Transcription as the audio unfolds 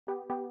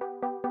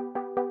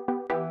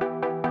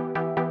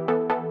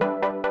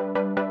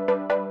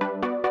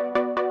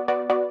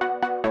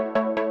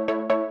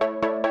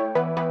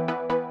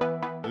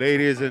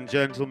Ladies and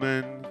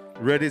gentlemen,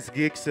 Redis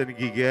geeks and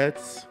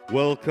geekettes,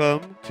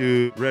 welcome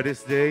to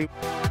Redis Day.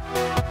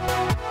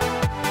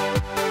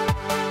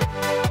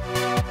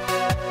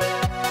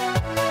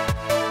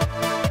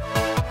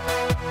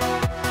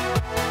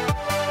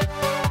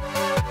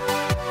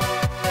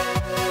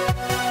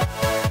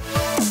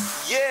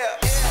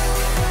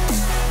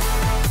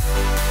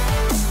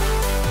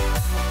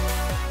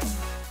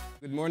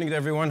 Good morning to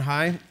everyone.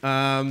 Hi.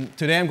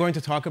 Today I'm going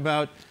to talk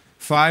about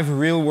 5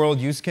 real-world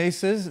use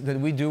cases that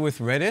we do with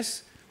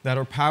Redis that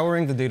are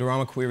powering the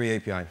Dataroma Query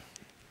API.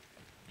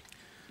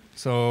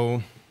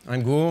 So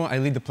I'm Gul. I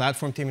lead the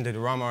platform team in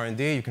Dataroma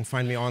R&D. You can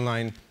find me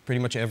online pretty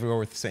much everywhere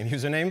with the same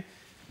username.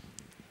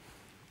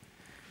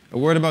 A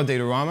word about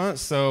Dataroma.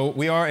 So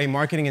we are a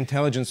marketing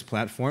intelligence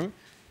platform.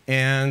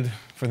 And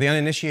for the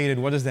uninitiated,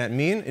 what does that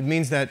mean? It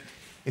means that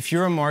if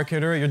you're a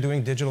marketer, you're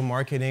doing digital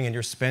marketing, and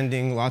you're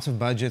spending lots of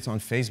budgets on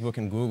Facebook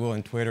and Google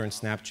and Twitter and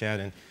Snapchat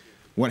and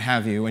what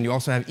have you, and you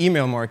also have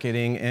email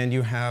marketing, and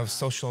you have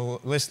social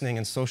listening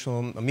and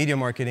social media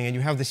marketing, and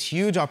you have this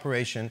huge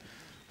operation,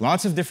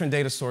 lots of different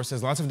data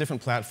sources, lots of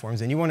different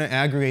platforms, and you want to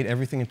aggregate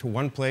everything into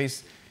one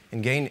place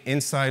and gain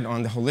insight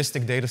on the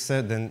holistic data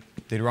set, then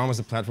Dataroma is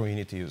the platform you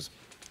need to use.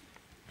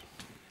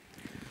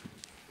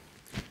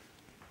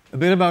 A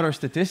bit about our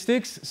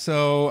statistics.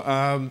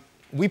 So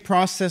we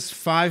process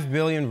 5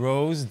 billion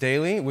rows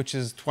daily, which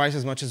is twice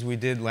as much as we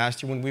did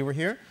last year when we were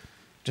here,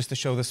 just to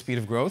show the speed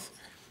of growth.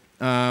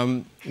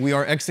 We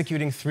are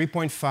executing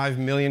 3.5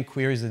 million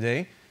queries a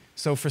day.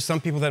 So for some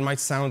people, that might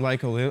sound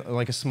like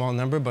a small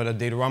number, but a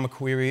Dataroma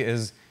query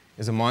is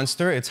a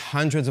monster. It's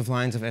hundreds of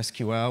lines of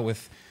SQL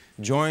with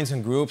joins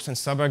and groups and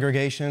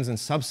subaggregations and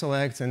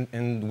subselects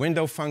and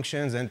window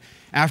functions. And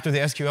after the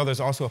SQL, there's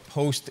also a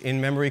post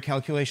in-memory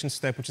calculation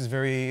step, which is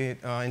very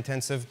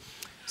intensive.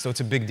 So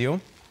it's a big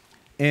deal.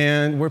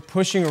 And we're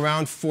pushing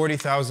around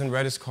 40,000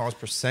 Redis calls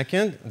per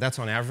second. That's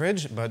on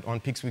average, but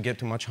on peaks we get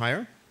to much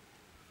higher.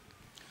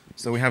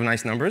 So we have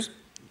nice numbers.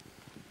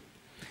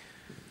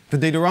 The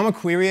Dataroma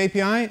Query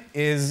API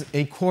is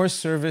a core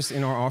service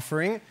in our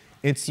offering.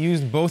 It's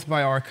used both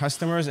by our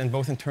customers and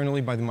both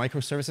internally by the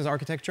microservices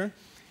architecture.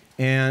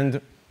 And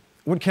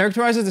what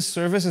characterizes the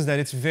service is that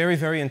it's very,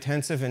 very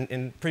intensive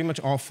in pretty much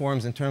all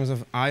forms in terms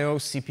of I/O,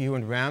 CPU,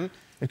 and RAM.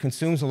 It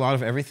consumes a lot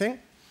of everything.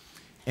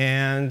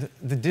 And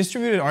the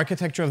distributed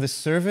architecture of this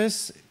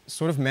service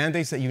sort of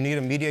mandates that you need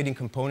a mediating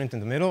component in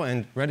the middle,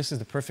 and Redis is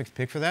the perfect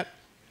pick for that.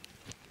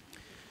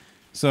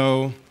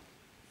 So,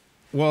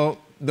 well,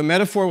 the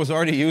metaphor was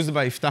already used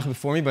by Iftach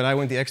before me, but I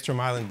went the extra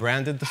mile and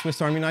branded the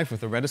Swiss Army knife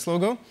with the Redis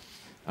logo.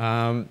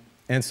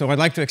 And so I'd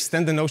like to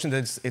extend the notion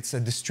that it's a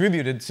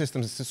distributed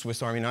system, it's a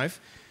Swiss Army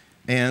knife.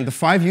 And the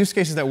 5 use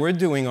cases that we're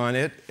doing on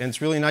it, and it's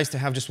really nice to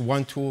have just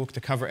one tool to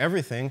cover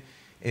everything,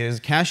 is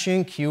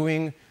caching,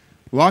 queuing,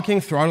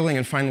 locking, throttling,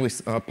 and finally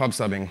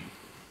PubSub'ing.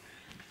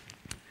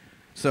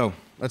 So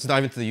let's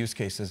dive into the use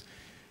cases.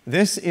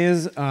 This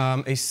is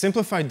a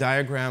simplified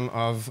diagram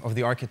of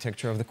the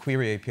architecture of the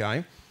Query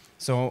API.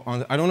 So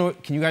I don't know,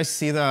 can you guys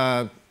see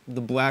the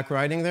black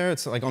writing there?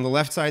 It's like on the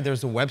left side,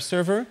 there's a web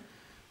server. On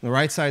the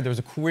right side, there's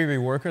a query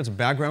worker. It's a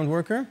background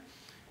worker.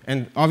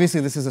 And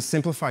obviously, this is a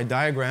simplified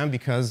diagram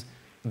because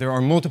there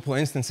are multiple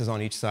instances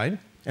on each side.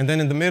 And then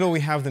in the middle, we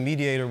have the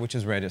mediator, which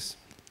is Redis.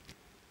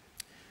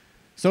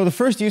 So the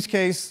first use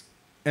case,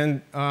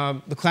 and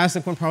the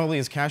classic one probably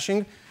is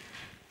caching.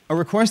 A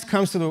request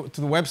comes to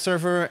the web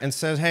server and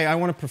says, hey, I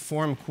want to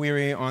perform a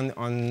query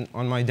on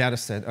my data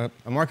set.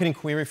 A marketing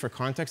query for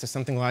context is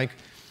something like,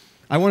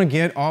 I want to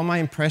get all my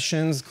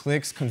impressions,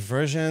 clicks,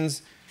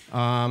 conversions,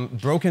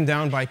 broken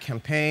down by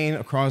campaign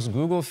across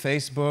Google,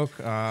 Facebook,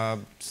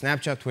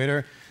 Snapchat,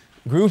 Twitter,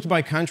 grouped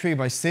by country,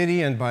 by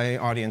city, and by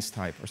audience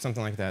type, or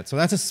something like that. So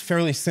that's a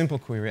fairly simple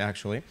query,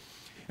 actually.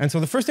 And so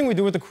the first thing we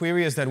do with the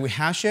query is that we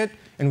hash it,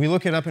 and we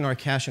look it up in our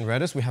cache in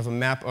Redis. We have a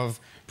map of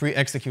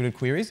pre-executed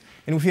queries.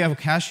 And if we have a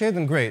cache,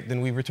 then great. Then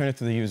we return it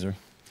to the user.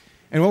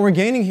 And what we're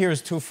gaining here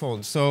is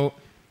twofold. So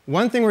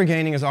one thing we're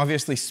gaining is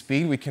obviously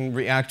speed. We can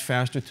react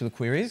faster to the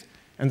queries.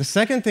 And the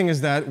second thing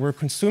is that we're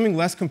consuming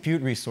less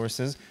compute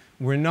resources.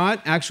 We're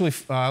not actually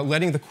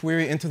letting the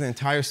query into the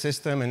entire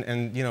system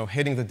and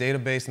hitting the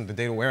database and the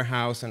data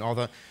warehouse and all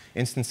the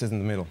instances in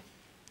the middle.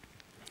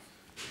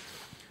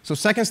 So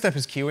second step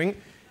is queuing.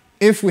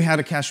 If we had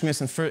a cache miss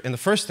in the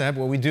first step,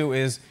 what we do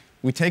is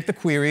we take the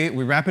query,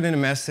 we wrap it in a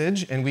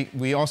message, and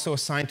we also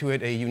assign to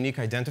it a unique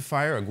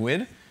identifier, a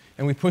GUID,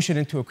 and we push it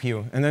into a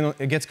queue. And then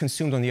it gets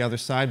consumed on the other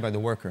side by the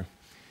worker.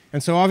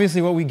 And so obviously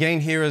what we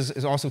gain here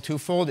is also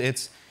twofold.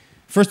 It's,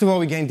 first of all,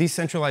 we gain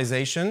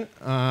decentralization.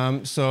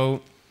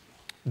 So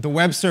the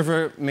web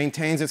server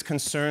maintains its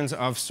concerns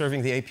of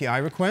serving the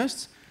API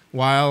requests,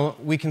 while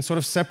we can sort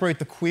of separate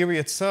the query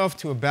itself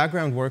to a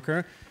background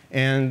worker.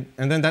 And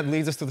then that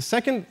leads us to the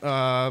second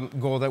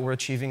goal that we're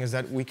achieving, is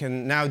that we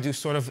can now do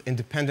sort of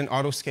independent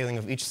auto-scaling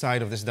of each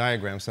side of this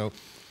diagram. So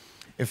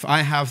if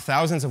I have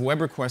thousands of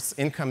web requests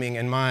incoming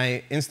and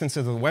my instance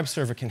of the web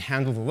server can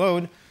handle the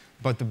load,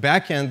 but the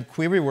backend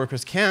query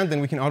workers can't,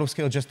 then we can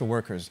auto-scale just the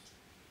workers.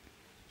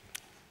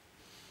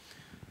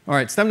 All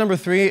right, step number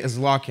 3 is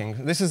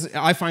locking.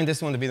 I find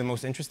this one to be the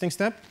most interesting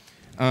step.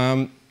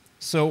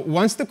 So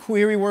once the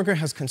query worker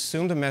has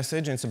consumed a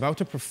message and it's about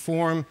to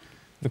perform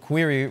the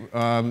query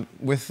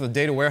with the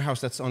data warehouse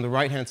that's on the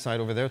right-hand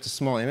side over there, it's a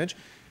small image,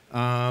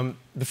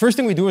 the first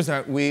thing we do is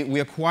that we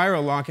acquire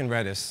a lock in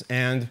Redis.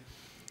 And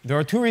there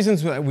are 2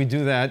 reasons that we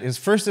do that.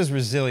 First is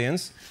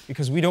resilience,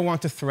 because we don't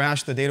want to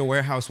thrash the data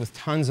warehouse with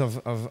tons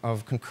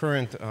of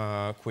concurrent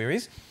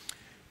queries.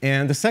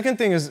 And the second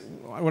thing is,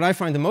 what I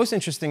find the most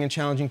interesting and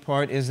challenging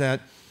part is that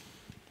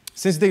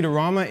since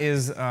Dataroma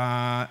is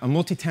a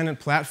multi-tenant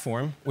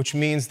platform, which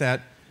means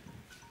that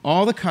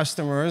all the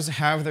customers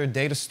have their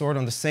data stored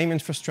on the same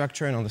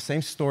infrastructure and on the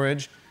same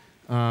storage.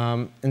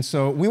 And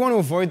so we want to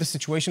avoid the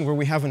situation where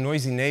we have a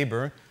noisy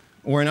neighbor,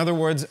 or in other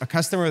words, a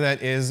customer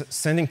that is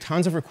sending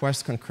tons of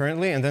requests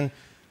concurrently and then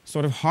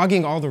sort of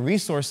hogging all the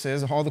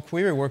resources, all the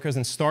query workers,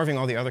 and starving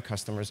all the other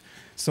customers.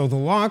 So the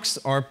locks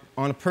are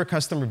on a per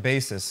customer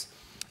basis.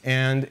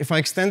 And if I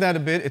extend that a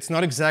bit, it's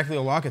not exactly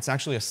a lock, it's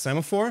actually a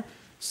semaphore.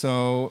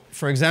 So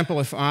for example,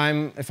 if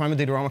I'm a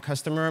Dataroma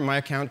customer, my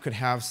account could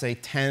have, say,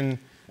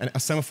 a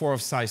semaphore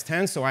of size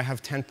 10, so I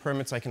have 10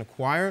 permits I can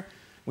acquire,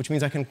 which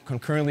means I can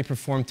concurrently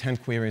perform 10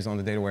 queries on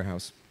the data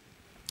warehouse.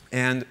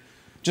 And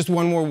just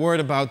one more word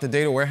about the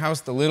data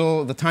warehouse,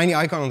 the tiny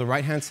icon on the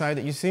right-hand side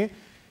that you see.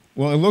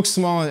 Well, it looks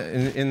small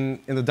in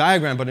the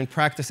diagram, but in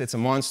practice, it's a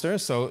monster.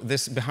 So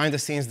behind the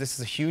scenes, this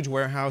is a huge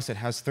warehouse. It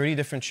has 30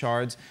 different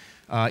shards.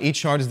 Each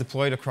shard is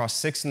deployed across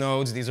 6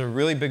 nodes. These are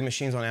really big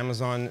machines on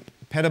Amazon,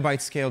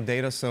 petabyte scale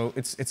data, so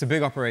it's a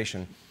big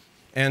operation.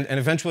 And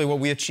eventually what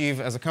we achieve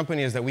as a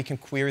company is that we can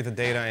query the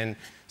data in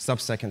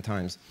sub-second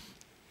times.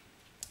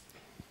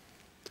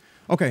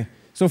 OK,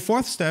 so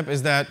 4th step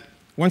is that,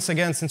 once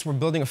again, since we're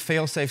building a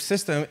fail-safe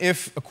system,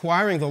 if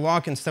acquiring the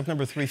lock in step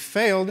number 3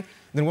 failed,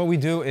 then what we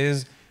do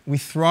is we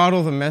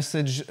throttle the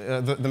message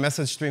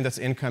stream that's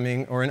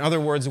incoming, or in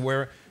other words,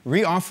 we're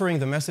reoffering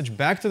the message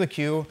back to the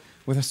queue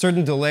with a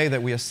certain delay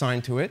that we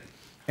assign to it.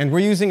 And we're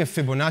using a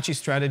Fibonacci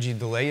strategy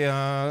delay,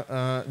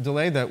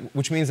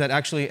 which means that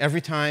actually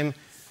every time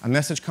a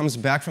message comes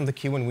back from the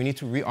queue and we need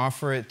to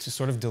reoffer it to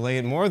sort of delay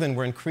it more, then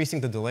we're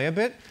increasing the delay a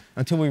bit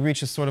until we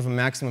reach a sort of a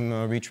maximum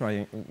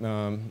retry,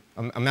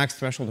 a max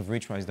threshold of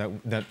retries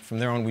that from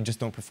there on we just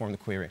don't perform the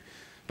query.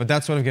 But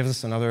that sort of gives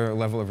us another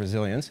level of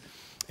resilience.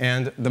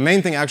 And the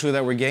main thing actually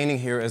that we're gaining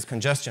here is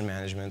congestion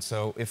management.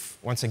 So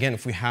once again,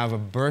 if we have a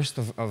burst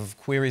of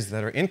queries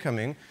that are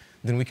incoming,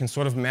 then we can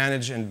sort of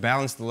manage and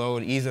balance the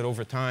load, ease it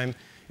over time,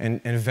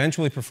 and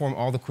eventually perform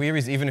all the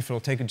queries, even if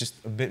it'll take just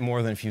a bit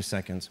more than a few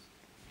seconds.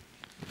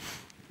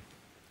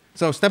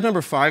 So step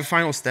number 5,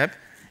 final step,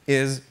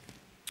 is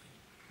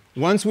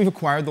once we've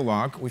acquired the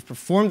lock, we've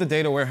performed the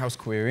data warehouse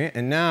query,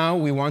 and now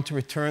we want to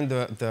return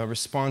the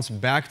response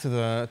back to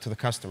the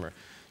customer.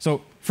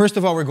 So first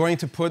of all, we're going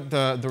to put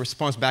the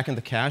response back in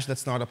the cache.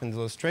 That's not up in the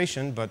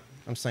illustration, but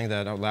I'm saying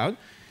that out loud.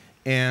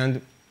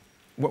 And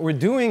what we're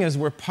doing is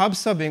we're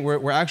PubSub'ing,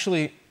 we're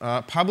actually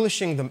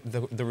publishing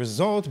the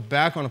result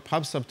back on a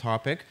PubSub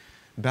topic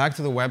back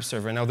to the web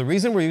server. Now, the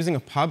reason we're using a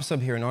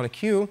PubSub here, not a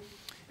queue,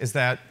 is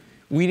that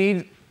we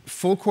need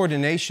full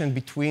coordination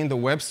between the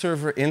web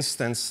server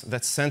instance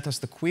that sent us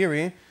the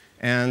query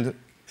and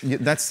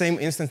that same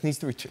instance needs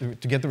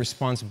to get the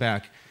response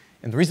back.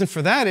 And the reason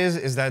for that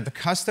is that the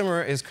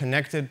customer is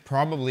connected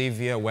probably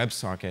via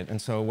WebSocket.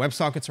 And so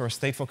WebSockets are a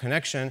stateful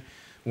connection.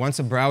 Once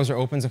a browser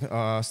opens a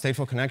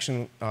stateful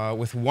connection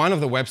with one of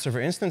the web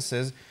server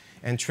instances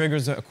and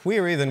triggers a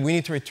query, then we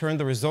need to return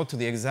the result to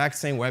the exact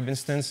same web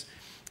instance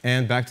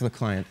and back to the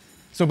client.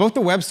 So both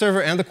the web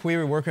server and the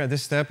query worker at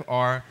this step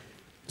are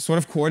sort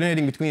of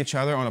coordinating between each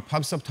other on a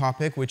PubSub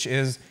topic, which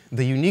is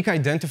the unique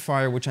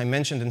identifier which I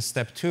mentioned in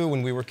step 2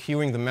 when we were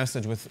queuing the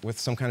message with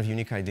some kind of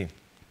unique ID.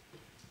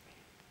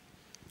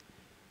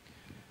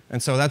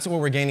 And so that's what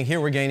we're gaining here.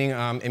 We're gaining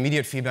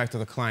immediate feedback to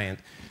the client.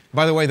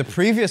 By the way, the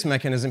previous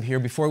mechanism here,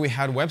 before we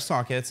had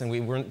WebSockets and we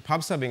weren't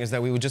PubSubbing, is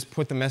that we would just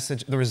put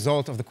the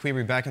result of the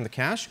query back in the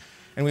cache,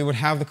 and we would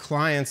have the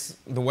clients,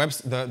 the web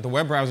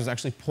browsers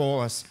actually pull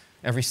us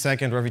every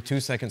second or every 2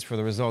 seconds for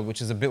the result,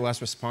 which is a bit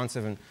less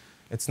responsive, and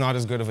it's not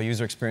as good of a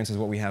user experience as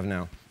what we have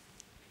now.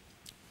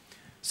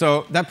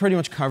 So that pretty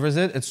much covers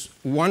it. It's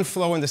one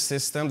flow in the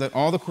system that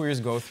all the queries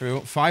go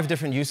through, 5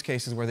 different use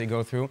cases where they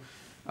go through,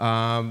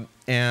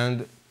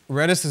 and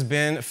Redis has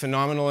been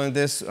phenomenal in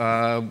this.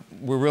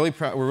 We're really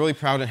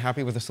proud and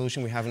happy with the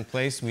solution we have in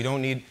place.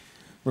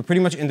 We're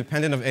pretty much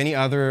independent of any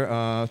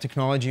other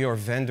technology or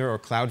vendor or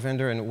cloud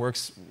vendor, and it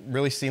works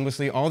really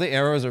seamlessly. All the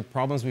errors or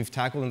problems we've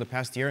tackled in the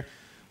past year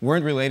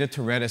weren't related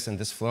to Redis and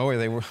this flow, or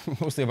they were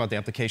mostly about the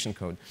application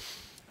code.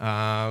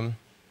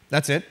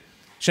 That's it.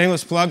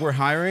 Shameless plug, we're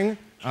hiring.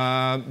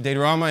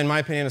 Dataroma, in my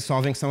opinion, is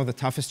solving some of the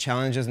toughest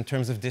challenges in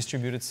terms of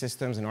distributed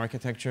systems and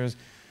architectures.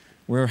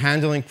 We're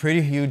handling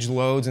pretty huge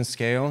loads and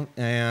scale,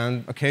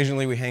 and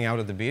occasionally we hang out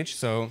at the beach.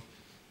 So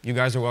you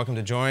guys are welcome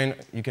to join.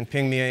 You can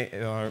ping me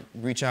or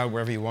reach out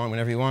wherever you want,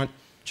 whenever you want.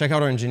 Check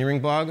out our engineering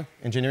blog,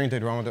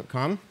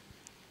 engineeringdataroma.com.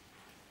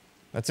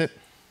 That's it.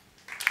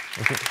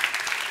 Thank you.